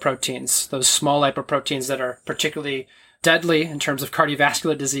lipoproteins, those small lipoproteins that are particularly deadly in terms of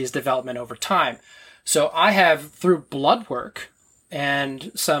cardiovascular disease development over time. So I have, through blood work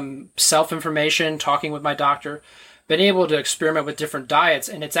and some self-information, talking with my doctor, been able to experiment with different diets.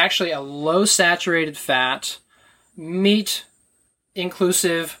 And it's actually a low saturated fat, meat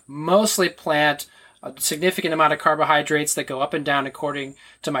inclusive, mostly plant, a significant amount of carbohydrates that go up and down according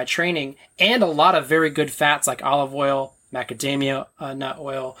to my training, and a lot of very good fats like olive oil, macadamia nut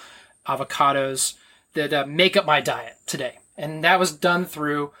oil, avocados that make up my diet today. And that was done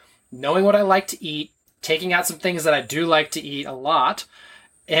through knowing what I like to eat, taking out some things that I do like to eat a lot,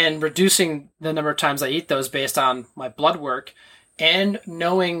 and reducing the number of times I eat those based on my blood work, and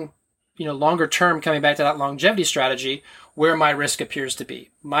knowing, longer term, coming back to that longevity strategy, where my risk appears to be.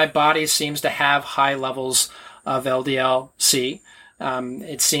 My body seems to have high levels of LDL-C.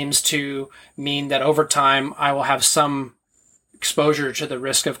 It seems to mean that over time I will have some exposure to the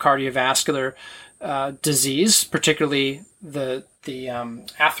risk of cardiovascular disease, particularly the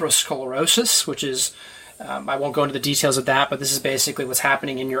atherosclerosis, which is, I won't go into the details of that, but this is basically what's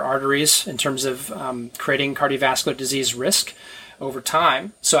happening in your arteries in terms of creating cardiovascular disease risk over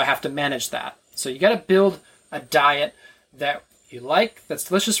time. So I have to manage that. So you got to build a diet that you like, that's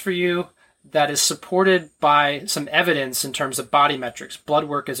delicious for you, that is supported by some evidence in terms of body metrics. Blood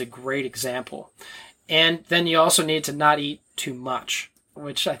work is a great example. And then you also need to not eat too much,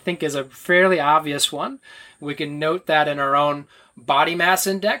 which I think is a fairly obvious one. We can note that in our own body mass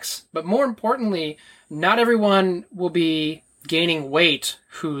index. But more importantly, not everyone will be gaining weight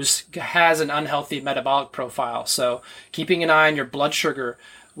who has an unhealthy metabolic profile. So keeping an eye on your blood sugar,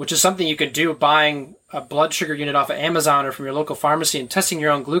 which is something you could do buying a blood sugar unit off of Amazon or from your local pharmacy and testing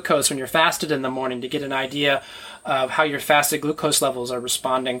your own glucose when you're fasted in the morning to get an idea of how your fasted glucose levels are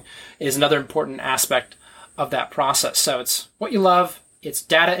responding, is another important aspect of that process. So it's what you love, it's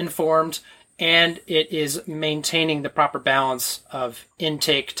data informed, and it is maintaining the proper balance of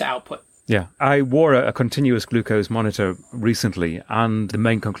intake to output. Yeah, I wore a continuous glucose monitor recently, and the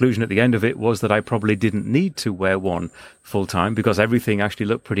main conclusion at the end of it was that I probably didn't need to wear one full time because everything actually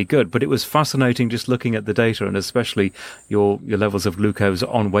looked pretty good. But it was fascinating just looking at the data, and especially your levels of glucose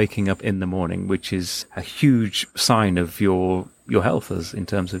on waking up in the morning, which is a huge sign of your health as in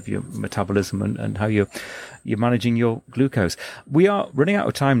terms of your metabolism and how you're managing your glucose. We are running out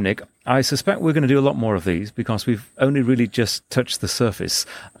of time, Nick. I suspect we're going to do a lot more of these because we've only really just touched the surface.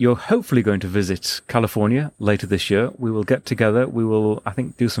 You're hopefully going to visit California later this year. We will get together. We will, I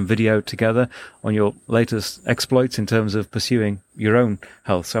think, do some video together on your latest exploits in terms of pursuing your own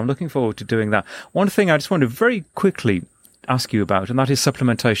health. So I'm looking forward to doing that. One thing I just want to very quickly ask you about, and that is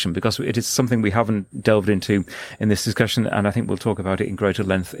supplementation, because it is something we haven't delved into in this discussion, and I think we'll talk about it in greater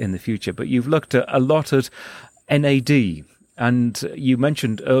length in the future. But you've looked a lot at NAD, and you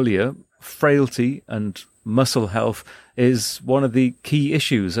mentioned earlier frailty and muscle health is one of the key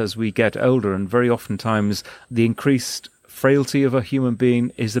issues as we get older, and very oftentimes the increased frailty of a human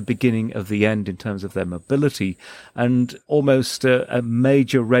being is the beginning of the end in terms of their mobility, and almost a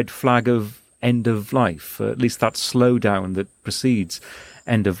major red flag of end of life, at least that slowdown that precedes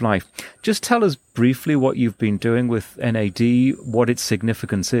end of life. Just tell us briefly what you've been doing with NAD, what its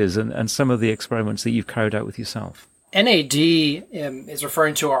significance is, and some of the experiments that you've carried out with yourself. NAD is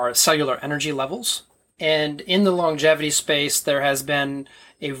referring to our cellular energy levels. And in the longevity space, there has been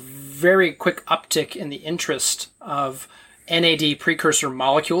a very quick uptick in the interest of NAD precursor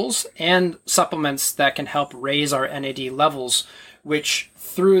molecules and supplements that can help raise our NAD levels, which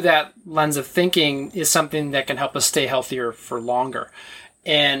through that lens of thinking is something that can help us stay healthier for longer.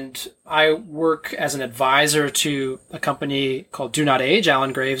 And I work as an advisor to a company called Do Not Age.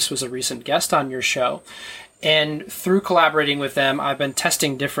 Alan Graves was a recent guest on your show. And through collaborating with them, I've been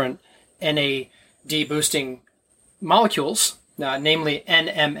testing different NAD boosting molecules, namely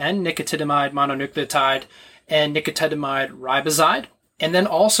NMN, nicotinamide mononucleotide, and nicotinamide riboside, and then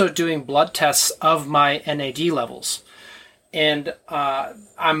also doing blood tests of my NAD levels. And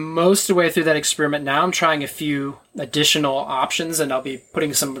I'm most of the way through that experiment now. I'm trying a few additional options, and I'll be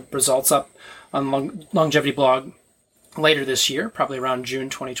putting some results up on Longevity Blog later this year, probably around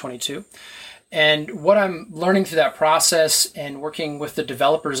June 2022. And what I'm learning through that process and working with the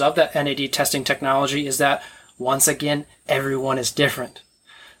developers of that NAD testing technology is that, once again, everyone is different.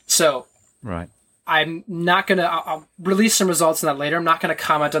 So right. I'm not going to, I'll release some results on that later. I'm not going to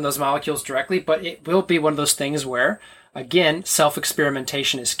comment on those molecules directly, but it will be one of those things where, again,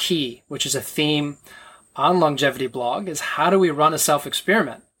 self-experimentation is key, which is a theme on Longevity Blog is, how do we run a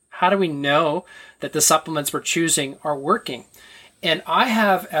self-experiment? How do we know that the supplements we're choosing are working? And I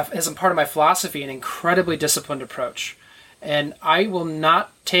have, as a part of my philosophy, an incredibly disciplined approach. And I will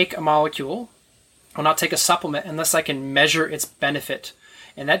not take a molecule, I'll not take a supplement unless I can measure its benefit.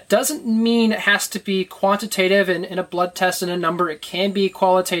 And that doesn't mean it has to be quantitative in a blood test and a number. It can be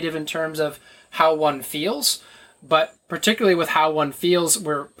qualitative in terms of how one feels. But particularly with how one feels,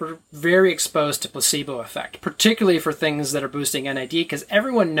 we're very exposed to placebo effect, particularly for things that are boosting NAD, because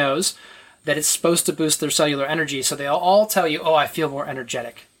everyone knows that it's supposed to boost their cellular energy. So they'll all tell you, oh, I feel more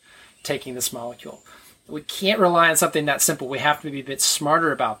energetic taking this molecule. We can't rely on something that simple. We have to be a bit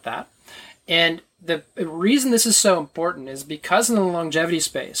smarter about that. And the reason this is so important is because in the longevity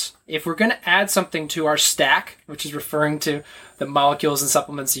space, if we're going to add something to our stack, which is referring to the molecules and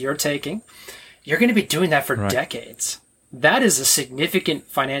supplements you're taking, you're going to be doing that for decades. That is a significant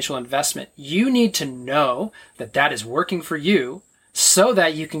financial investment. You need to know that that is working for you so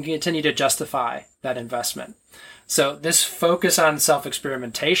that you can continue to justify that investment. So this focus on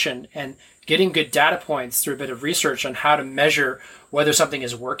self-experimentation and getting good data points through a bit of research on how to measure whether something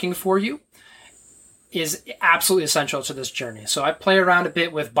is working for you is absolutely essential to this journey. So I play around a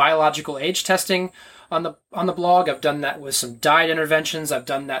bit with biological age testing on the blog. I've done that with some diet interventions. I've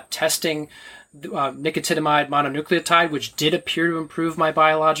done that testing nicotinamide mononucleotide, which did appear to improve my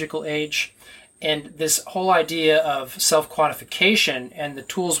biological age. And this whole idea of self-quantification and the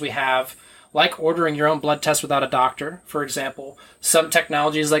tools we have, like ordering your own blood test without a doctor, for example, some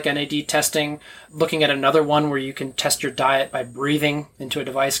technologies like NAD testing, looking at another one where you can test your diet by breathing into a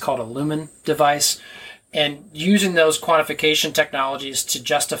device called a Lumen device, and using those quantification technologies to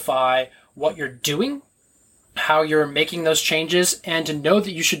justify what you're doing, how you're making those changes, and to know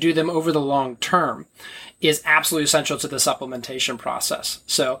that you should do them over the long term is absolutely essential to the supplementation process.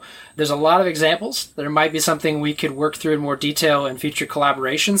 So there's a lot of examples. There might be something we could work through in more detail in future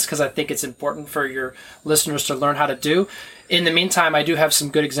collaborations, because I think it's important for your listeners to learn how to do. In the meantime, I do have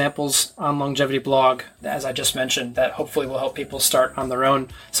some good examples on Longevity Blog, as I just mentioned, that hopefully will help people start on their own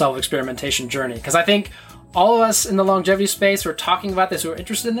self-experimentation journey. Because I think all of us in the longevity space who are talking about this, who are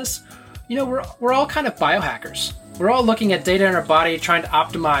interested in this, we're all kind of biohackers. We're all looking at data in our body, trying to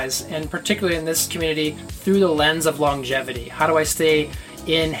optimize, and particularly in this community, through the lens of longevity. How do I stay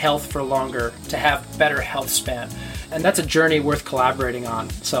in health for longer to have better health span? And that's a journey worth collaborating on.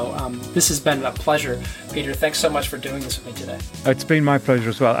 So this has been a pleasure. Peter, thanks so much for doing this with me today. It's been my pleasure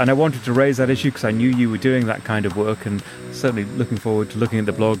as well. And I wanted to raise that issue because I knew you were doing that kind of work, and certainly looking forward to looking at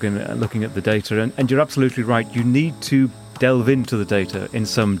the blog and looking at the data. And you're absolutely right. You need to delve into the data in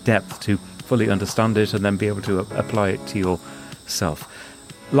some depth to fully understand it and then be able to apply it to yourself.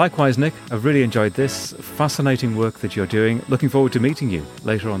 Likewise, Nick, I've really enjoyed this. Fascinating work that you're doing. Looking forward to meeting you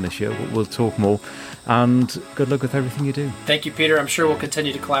later on this year. We'll talk more. And good luck with everything you do. Thank you, Peter. I'm sure we'll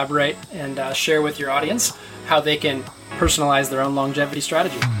continue to collaborate and share with your audience how they can personalize their own longevity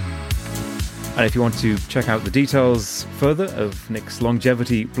strategy. And if you want to check out the details further of Nick's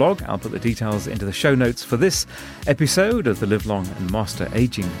longevity blog, I'll put the details into the show notes for this episode of the Live Long and Master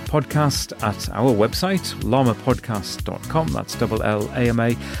Aging podcast at our website, lamapodcast.com. That's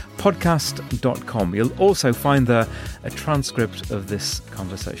LLAMA podcast.com. You'll also find there a transcript of this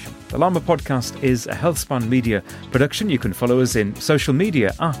conversation. The Lama Podcast is a HealthSpan Media production. You can follow us in social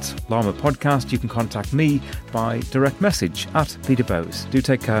media at Lama Podcast. You can contact me by direct message at Peter Bowes. Do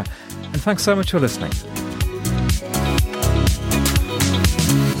take care, and thanks so much for listening.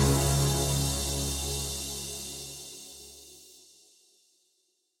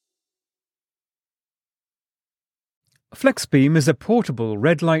 FlexBeam is a portable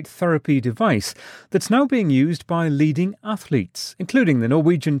red light therapy device that's now being used by leading athletes, including the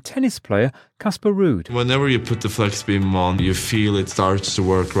Norwegian tennis player Casper Ruud. Whenever you put the FlexBeam on, you feel it starts to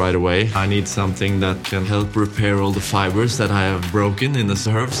work right away. I need something that can help repair all the fibers that I have broken in the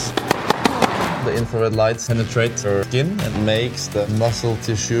nerves. The infrared lights penetrate your skin and makes the muscle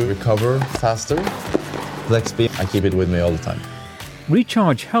tissue recover faster. FlexBeam, I keep it with me all the time.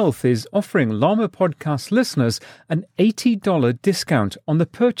 Recharge Health is offering Lama Podcast listeners an $80 discount on the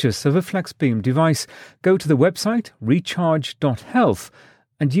purchase of a FlexBeam device. Go to the website recharge.health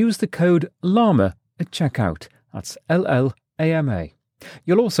and use the code LAMA at checkout. That's LLAMA.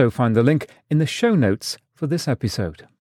 You'll also find the link in the show notes for this episode.